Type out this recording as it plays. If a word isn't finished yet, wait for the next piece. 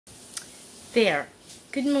There.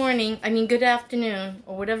 Good morning. I mean, good afternoon,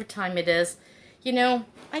 or whatever time it is. You know,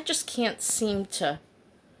 I just can't seem to...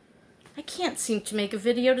 I can't seem to make a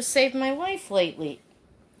video to save my life lately.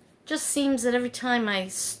 Just seems that every time I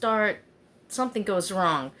start, something goes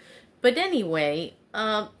wrong. But anyway,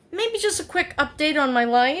 maybe just a quick update on my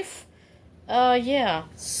life. Yeah.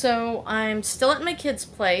 So, I'm still at my kid's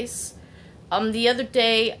place. The other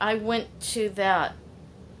day, I went to that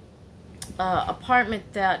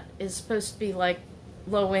apartment that is supposed to be like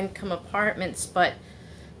low-income apartments, but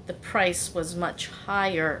the price was much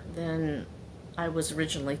higher than I was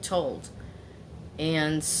originally told.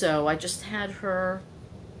 And so I just had her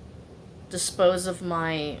dispose of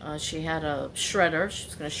my, she had a shredder. She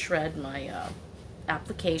was going to shred my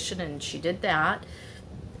application, and she did that.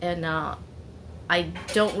 And I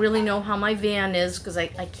don't really know how my van is because I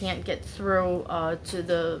can't get through to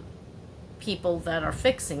the people that are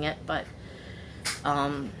fixing it, but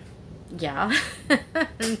yeah.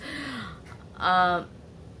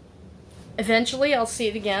 Eventually I'll see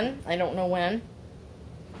it again. I don't know when.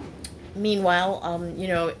 Meanwhile, you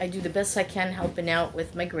know, I do the best I can helping out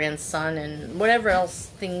with my grandson and whatever else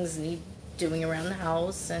things need doing around the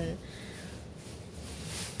house. And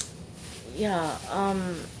yeah,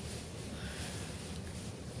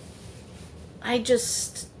 I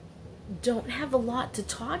just don't have a lot to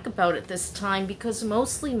talk about at this time because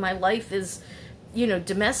mostly my life is, you know,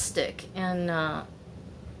 domestic and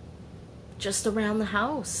just around the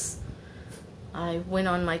house. I went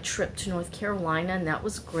on my trip to North Carolina, and that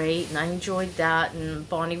was great, and I enjoyed that, and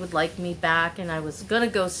Bonnie would like me back, and I was going to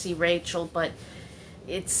go see Rachel, but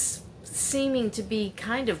it's seeming to be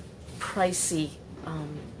kind of pricey.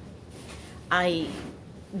 I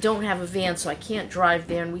don't have a van, so I can't drive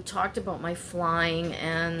there, and we talked about my flying,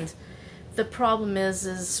 and the problem is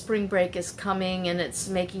spring break is coming, and it's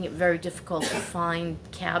making it very difficult to find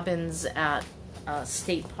cabins at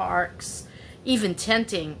state parks. Even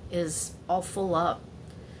tenting is all full up.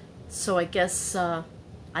 So I guess I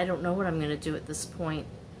don't know what I'm going to do at this point.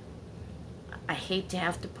 I hate to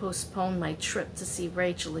have to postpone my trip to see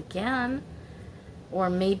Rachel again. Or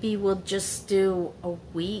maybe we'll just do a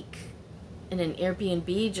week in an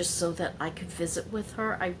Airbnb just so that I could visit with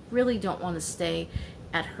her. I really don't want to stay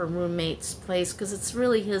at her roommate's place because it's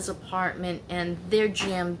really his apartment and they're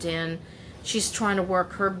jammed in. She's trying to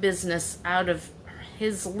work her business out of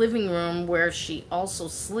his living room where she also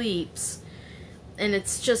sleeps, and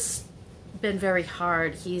it's just been very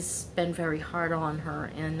hard. He's been very hard on her,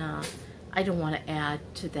 and I don't want to add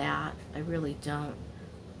to that. I really don't.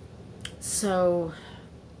 So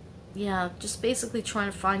yeah, just basically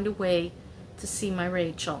trying to find a way to see my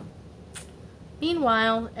Rachel.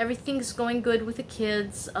 Meanwhile, everything's going good with the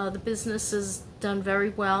kids. The business is done very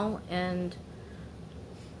well, and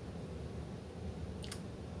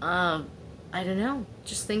I don't know,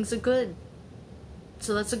 just things are good.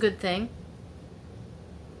 So that's a good thing.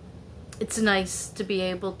 It's nice to be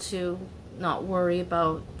able to not worry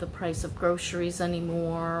about the price of groceries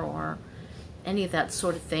anymore or any of that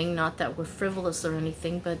sort of thing. Not that we're frivolous or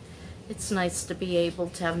anything, but it's nice to be able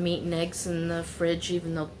to have meat and eggs in the fridge,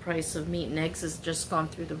 even though the price of meat and eggs has just gone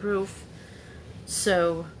through the roof.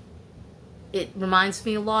 So it reminds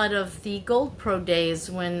me a lot of the Gold Pro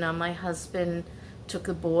days when my husband took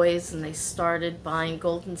the boys and they started buying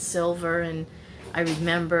gold and silver, and I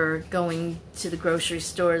remember going to the grocery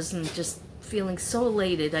stores and just feeling so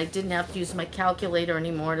elated. I didn't have to use my calculator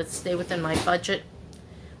anymore to stay within my budget.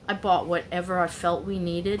 I bought whatever I felt we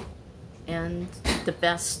needed and the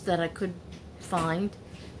best that I could find,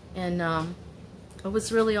 and it was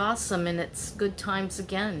really awesome, and it's good times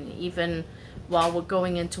again, even while we're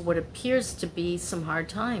going into what appears to be some hard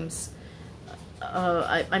times.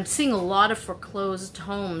 I'm seeing a lot of foreclosed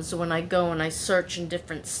homes when I go and I search in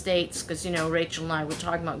different states because, you know, Rachel and I were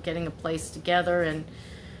talking about getting a place together, and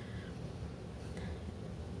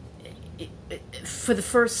for the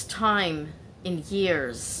first time in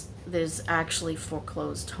years, there's actually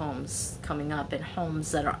foreclosed homes coming up and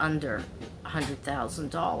homes that are under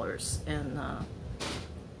 $100,000, and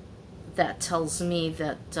that tells me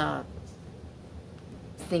that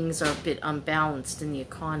things are a bit unbalanced in the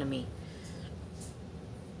economy.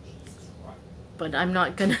 But I'm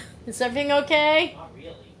not gonna... Is everything okay? Not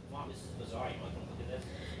really. Mom, this is bizarre. You want to look at this?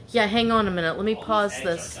 Yeah, hang on a minute. Let me pause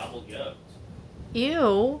this. Double yolked.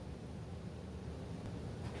 Ew.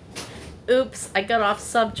 Oops, I got off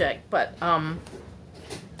subject, but I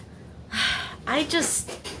just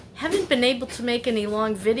haven't been able to make any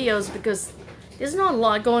long videos because there's not a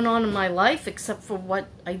lot going on in my life except for what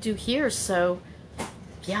I do here. So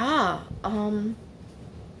yeah,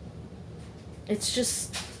 it's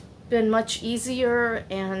just been much easier,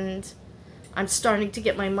 and I'm starting to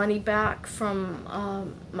get my money back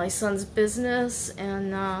from my son's business,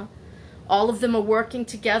 and all of them are working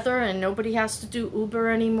together, and nobody has to do Uber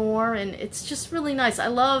anymore, and it's just really nice. I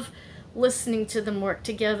love listening to them work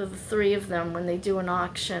together, the three of them, when they do an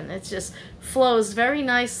auction. It just flows very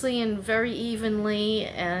nicely and very evenly,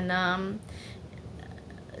 and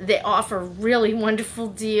they offer really wonderful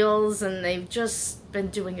deals, and they've just been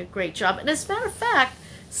doing a great job. And as a matter of fact,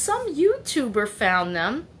 some YouTuber found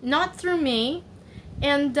them, not through me,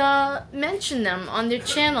 and mentioned them on their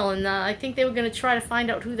channel, and I think they were going to try to find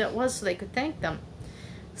out who that was so they could thank them.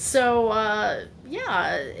 So,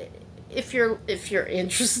 yeah, if you're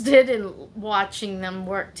interested in watching them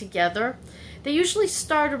work together, they usually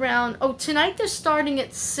start around, tonight they're starting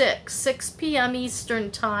at 6 p.m. Eastern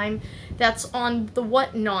Time. That's on the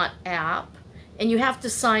Whatnot app. And you have to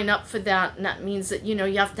sign up for that, and that means that, you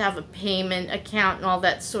have to have a payment account and all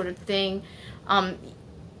that sort of thing.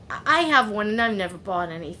 I have one, and I've never bought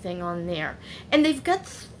anything on there. And they've got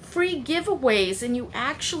free giveaways, and you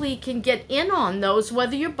actually can get in on those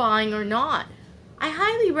whether you're buying or not. I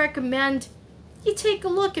highly recommend you take a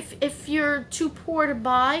look if you're too poor to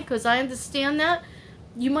buy, because I understand that.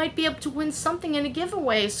 You might be able to win something in a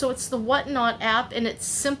giveaway. So it's the Whatnot app, and it's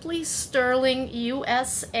Simply Sterling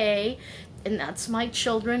USA. And that's my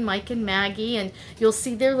children, Mike and Maggie, and you'll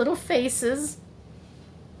see their little faces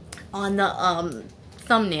on the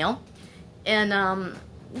thumbnail. And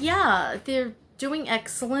yeah, they're doing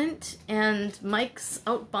excellent, and Mike's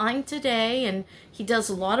out buying today, and he does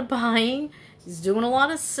a lot of buying. He's doing a lot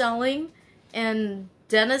of selling, and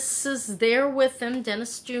Dennis is there with him,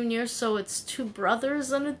 Dennis Jr., so it's two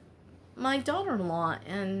brothers and my daughter-in-law,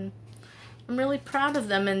 and I'm really proud of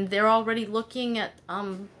them, and they're already looking at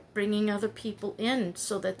bringing other people in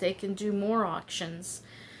so that they can do more auctions.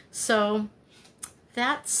 So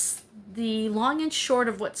that's the long and short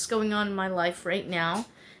of what's going on in my life right now.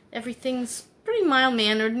 Everything's pretty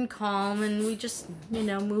mild-mannered and calm, and we just,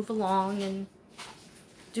 move along and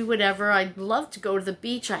do whatever. I'd love to go to the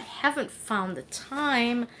beach. I haven't found the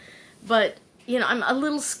time, but, I'm a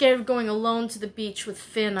little scared of going alone to the beach with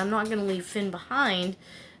Finn. I'm not going to leave Finn behind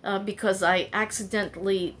because I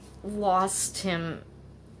accidentally lost him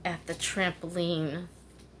at the trampoline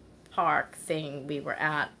park thing we were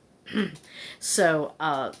at. So,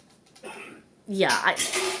 yeah,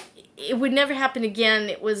 it would never happen again.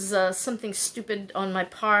 It was something stupid on my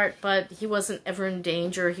part, but he wasn't ever in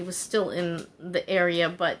danger. He was still in the area,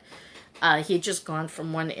 but he had just gone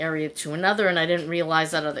from one area to another, and I didn't realize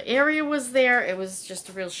that other area was there. It was just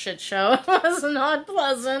a real shit show. It was not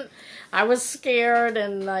pleasant. I was scared,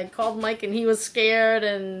 and I called Mike, and he was scared,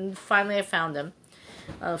 and finally I found him.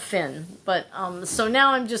 Finn. But, so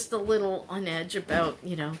now I'm just a little on edge about,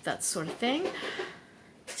 that sort of thing.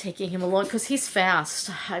 Taking him along, because he's fast.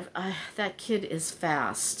 That kid is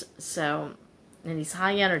fast. So, and he's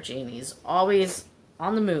high energy, and he's always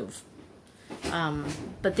on the move.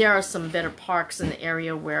 But there are some better parks in the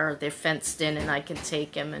area where they're fenced in, and I can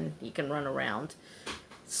take him, and he can run around.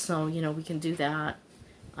 So, we can do that.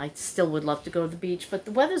 I still would love to go to the beach, but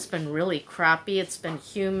the weather's been really crappy. It's been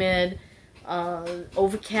humid.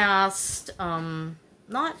 Overcast,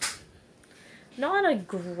 not a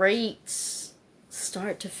great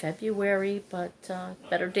start to February, but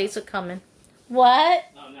better days are coming. What?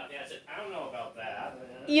 No, that's it. I don't know about that.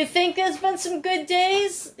 You think there's been some good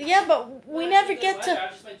days? Yeah, but we never get to...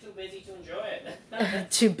 I've just been too busy to enjoy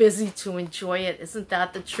it. Too busy to enjoy it. Isn't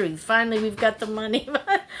that the truth? Finally, we've got the money.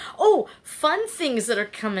 Oh, fun things that are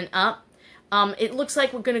coming up. It looks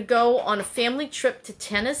like we're going to go on a family trip to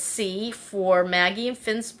Tennessee for Maggie and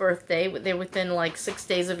Finn's birthday. They're within like 6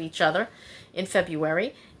 days of each other in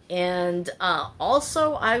February. And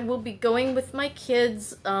also, I will be going with my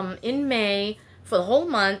kids in May for the whole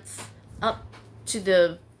month up to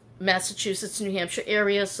the Massachusetts, New Hampshire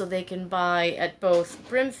area so they can buy at both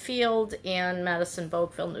Brimfield and Madison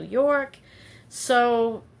Bogueville, New York.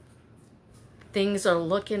 So things are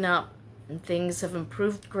looking up, and things have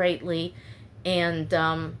improved greatly. And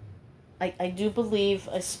I do believe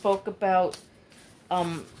I spoke about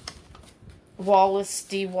Wallace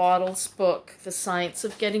D Wattles' book, The Science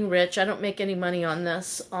of Getting Rich. I don't make any money on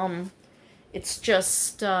this. It's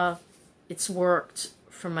just, it's worked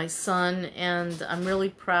for my son, and I'm really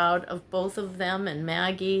proud of both of them and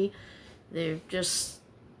Maggie. They're just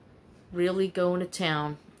really going to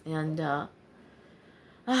town, and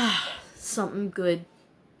something good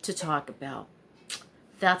to talk about.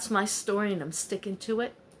 That's my story, and I'm sticking to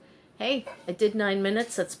it. Hey, I did 9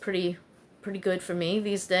 minutes. That's pretty good for me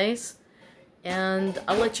these days. And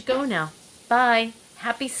I'll let you go now. Bye.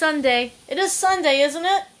 Happy Sunday. It is Sunday, isn't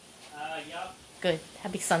it? Yep. Good.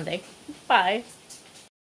 Happy Sunday. Bye.